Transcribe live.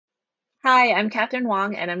Hi, I'm Catherine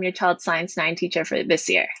Wong, and I'm your Child Science 9 teacher for this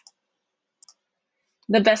year.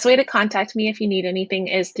 The best way to contact me if you need anything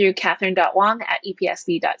is through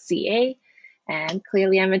catherine.wong@epsb.ca, and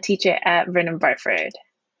clearly I'm a teacher at Vernon Barford.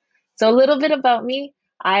 So a little bit about me.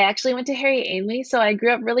 I actually went to Harry Ainley, so I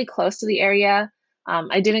grew up really close to the area.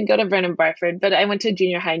 I didn't go to Vernon Barford, but I went to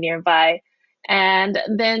junior high nearby. And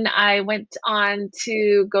then I went on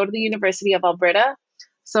to go to the University of Alberta.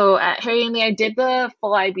 So at Harry Ainley, I did the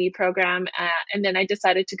full IB program, and then I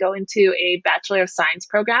decided to go into a Bachelor of Science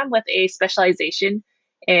program with a specialization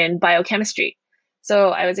in biochemistry.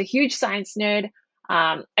 So I was a huge science nerd.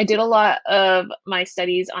 I did a lot of my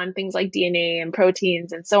studies on things like DNA and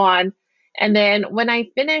proteins and so on. And then when I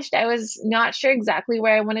finished, I was not sure exactly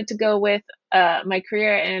where I wanted to go with my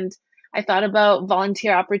career. And I thought about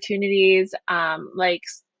volunteer opportunities like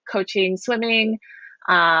coaching swimming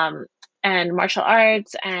um, and martial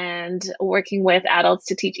arts and working with adults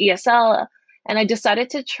to teach ESL. And I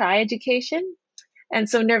decided to try education. And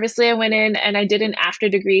so nervously, I went in and I did an after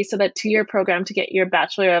degree, so that 2-year program to get your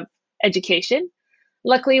Bachelor of Education.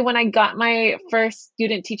 Luckily, when I got my first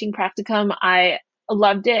student teaching practicum, I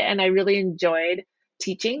loved it and I really enjoyed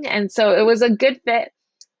teaching. And so it was a good fit.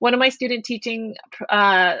 One of my student teaching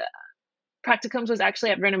uh, practicums was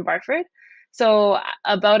actually at Vernon Barford. So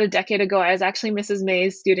about a decade ago, I was actually Mrs.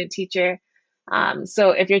 May's student teacher.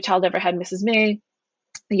 So if your child ever had Mrs. May,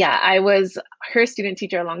 yeah, I was her student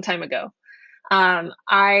teacher a long time ago.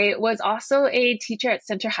 I was also a teacher at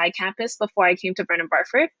Center High campus before I came to Vernon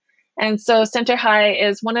Barford. And so Center High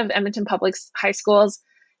is one of Edmonton Public's high schools.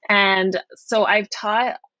 And so I've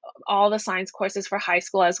taught all the science courses for high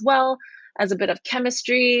school as well as a bit of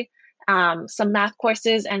chemistry, some math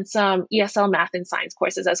courses, and some ESL math and science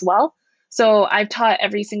courses as well. So I've taught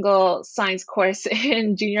every single science course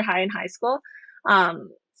in junior high and high school.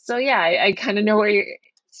 So yeah, I kind of know where your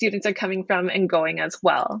students are coming from and going as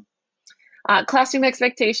well. Classroom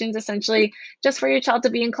expectations essentially just for your child to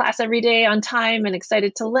be in class every day on time and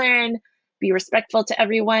excited to learn, be respectful to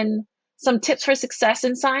everyone. Some tips for success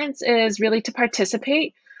in science is really to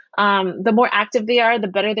participate. The more active they are, the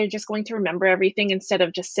better they're just going to remember everything instead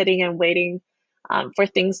of just sitting and waiting for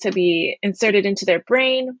things to be inserted into their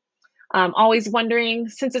brain. Always wondering,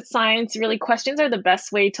 since it's science, really questions are the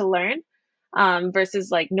best way to learn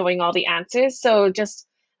versus like knowing all the answers. So just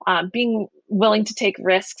being willing to take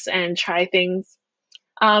risks and try things.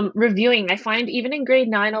 Reviewing, I find even in grade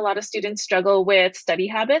 9, a lot of students struggle with study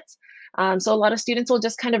habits. So a lot of students will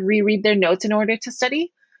just kind of reread their notes in order to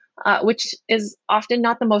study, which is often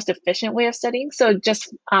not the most efficient way of studying. So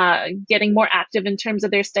just getting more active in terms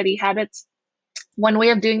of their study habits. One way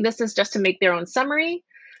of doing this is just to make their own summary.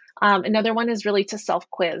 Another one is really to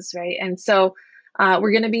self-quiz, right? And so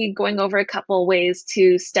we're going to be going over a couple ways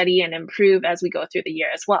to study and improve as we go through the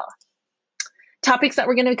year as well. Topics that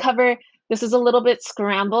we're going to cover, this is a little bit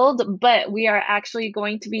scrambled, but we are actually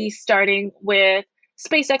going to be starting with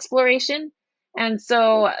space exploration. And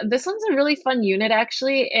so this one's a really fun unit,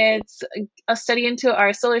 actually. It's a study into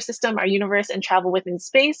our solar system, our universe, and travel within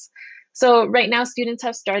space. So right now, students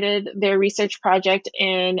have started their research project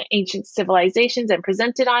in ancient civilizations and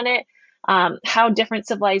presented on it, how different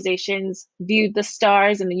civilizations viewed the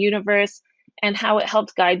stars and the universe, and how it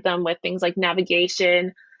helped guide them with things like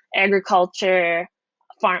navigation, agriculture,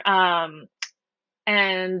 farm,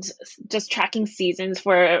 and just tracking seasons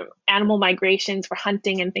for animal migrations, for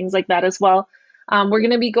hunting, and things like that as well. We're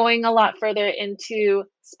going to be going a lot further into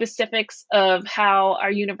specifics of how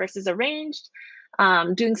our universe is arranged,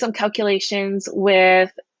 doing some calculations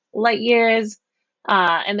with light years,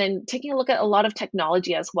 and then taking a look at a lot of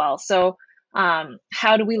technology as well. So,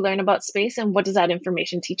 how do we learn about space and what does that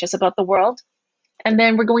information teach us about the world? And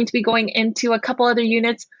then we're going to be going into a couple other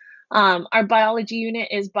units. Our biology unit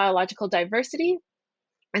is biological diversity.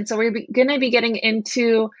 And so we're going to be getting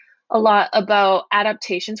into a lot about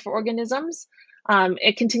adaptations for organisms.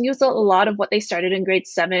 It continues a lot of what they started in grade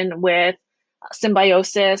 7 with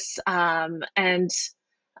symbiosis and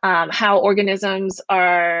how organisms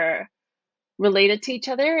are related to each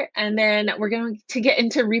other. And then we're going to get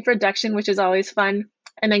into reproduction, which is always fun.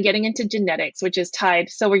 And then getting into genetics, which is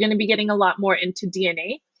tied. So we're going to be getting a lot more into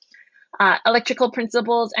DNA. Electrical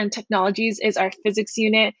principles and technologies is our physics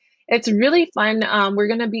unit. It's really fun. We're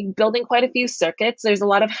going to be building quite a few circuits. There's a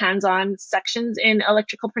lot of hands-on sections in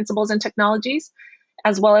electrical principles and technologies,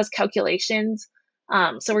 as well as calculations.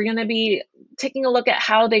 So we're going to be taking a look at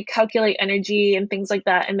how they calculate energy and things like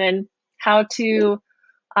that, and then how to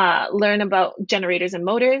learn about generators and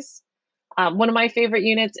motors. One of my favorite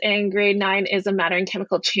units in grade 9 is a matter and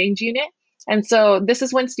chemical change unit. And so this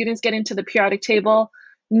is when students get into the periodic table.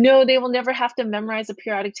 No, they will never have to memorize a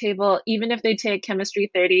periodic table. Even if they take Chemistry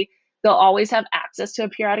 30, they'll always have access to a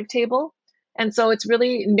periodic table. And so it's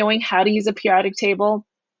really knowing how to use a periodic table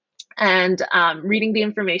and reading the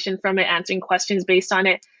information from it, answering questions based on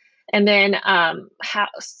it. And then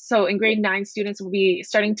so in grade 9, students will be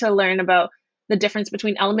starting to learn about the difference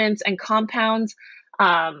between elements and compounds,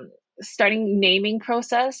 starting naming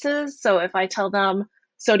processes. So if I tell them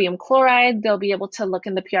sodium chloride, they'll be able to look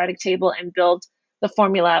in the periodic table and build the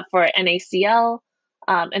formula for NaCl,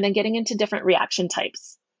 and then getting into different reaction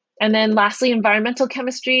types. And then lastly, environmental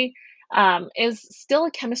chemistry is still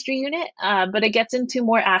a chemistry unit, but it gets into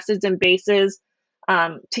more acids and bases,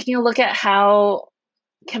 taking a look at how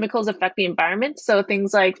chemicals affect the environment. So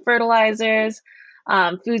things like fertilizers,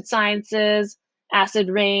 food sciences, acid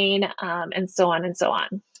rain, and so on and so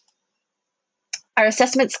on. Our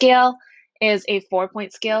assessment scale is a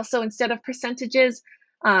 4-point scale. So instead of percentages,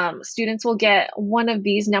 students will get one of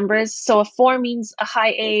these numbers. So a 4 means a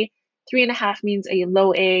high A, 3.5 means a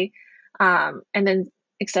low A, and then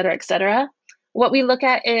et cetera, et cetera. What we look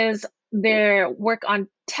at is their work on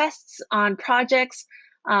tests, on projects,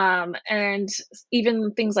 and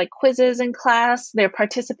even things like quizzes in class, their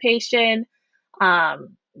participation,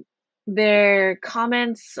 their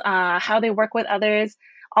comments, how they work with others.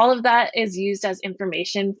 All of that is used as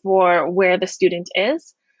information for where the student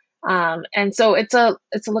is. And so it's a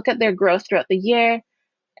look at their growth throughout the year.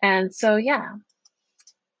 And so, yeah.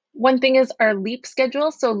 One thing is our LEAP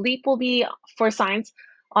schedule. So LEAP will be for science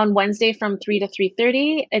on Wednesday from 3 to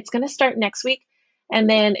 3:30. It's going to start next week. And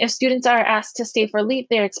then if students are asked to stay for LEAP,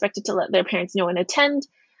 they're expected to let their parents know and attend.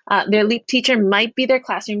 Their LEAP teacher might be their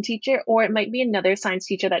classroom teacher, or it might be another science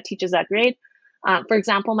teacher that teaches that grade. For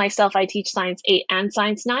example, myself, I teach Science 8 and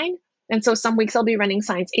Science 9. And so some weeks I'll be running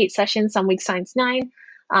Science 8 sessions, some weeks Science 9.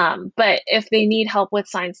 But if they need help with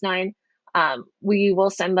Science 9, we will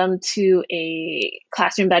send them to a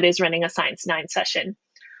classroom that is running a Science 9 session.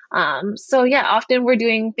 So yeah, often we're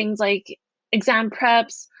doing things like exam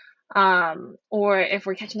preps, or if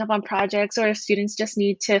we're catching up on projects, or if students just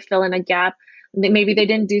need to fill in a gap. Maybe they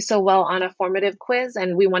didn't do so well on a formative quiz,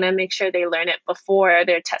 and we want to make sure they learn it before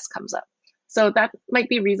their test comes up. So that might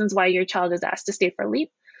be reasons why your child is asked to stay for LEAP.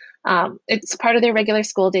 It's part of their regular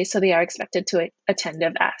school day, so they are expected to attend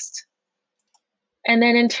if asked. And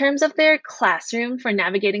then in terms of their classroom, for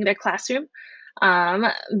navigating their classroom,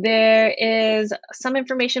 there is some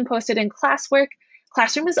information posted in classwork.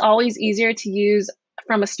 Classroom is always easier to use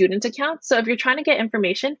from a student account. So if you're trying to get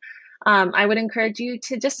information, I would encourage you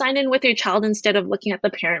to just sign in with your child instead of looking at the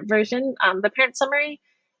parent version. The parent summary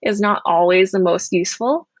is not always the most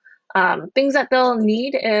useful. Things that they'll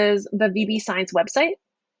need is the VB Science website.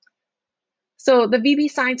 So the VB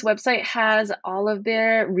Science website has all of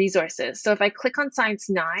their resources. So if I click on Science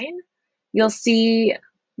 9, you'll see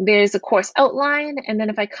there's a course outline. And then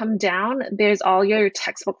if I come down, there's all your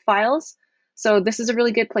textbook files. So this is a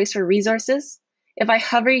really good place for resources. If I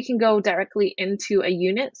hover, you can go directly into a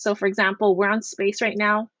unit. So for example, we're on space right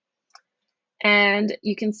now. And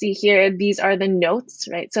you can see here, these are the notes,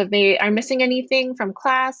 right? So if they are missing anything from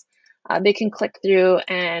class, they can click through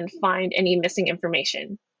and find any missing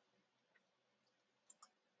information.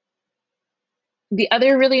 The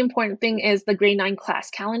other really important thing is the grade 9 class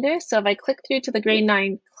calendar. So if I click through to the grade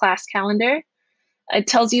 9 class calendar, it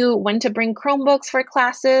tells you when to bring Chromebooks for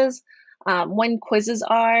classes, when quizzes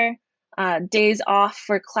are, days off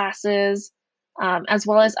for classes, as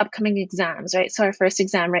well as upcoming exams, right? So our first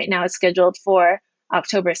exam right now is scheduled for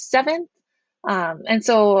October 7th. And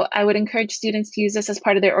so I would encourage students to use this as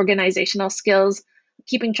part of their organizational skills,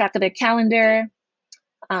 keeping track of their calendar.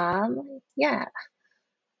 Yeah.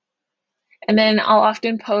 And then I'll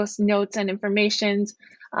often post notes and information,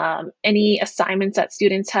 any assignments that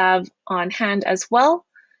students have on hand as well.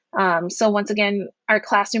 So once again, our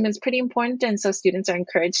classroom is pretty important, and so students are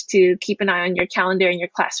encouraged to keep an eye on your calendar in your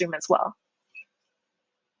classroom as well.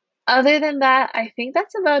 Other than that, I think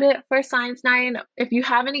that's about it for Science 9. If you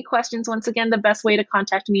have any questions, once again, the best way to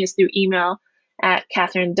contact me is through email at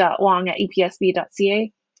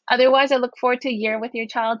catherine.wong@epsb.ca. Otherwise, I look forward to a year with your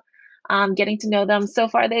child, getting to know them. So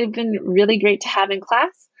far, they've been really great to have in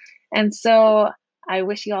class. And so I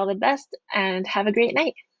wish you all the best and have a great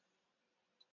night.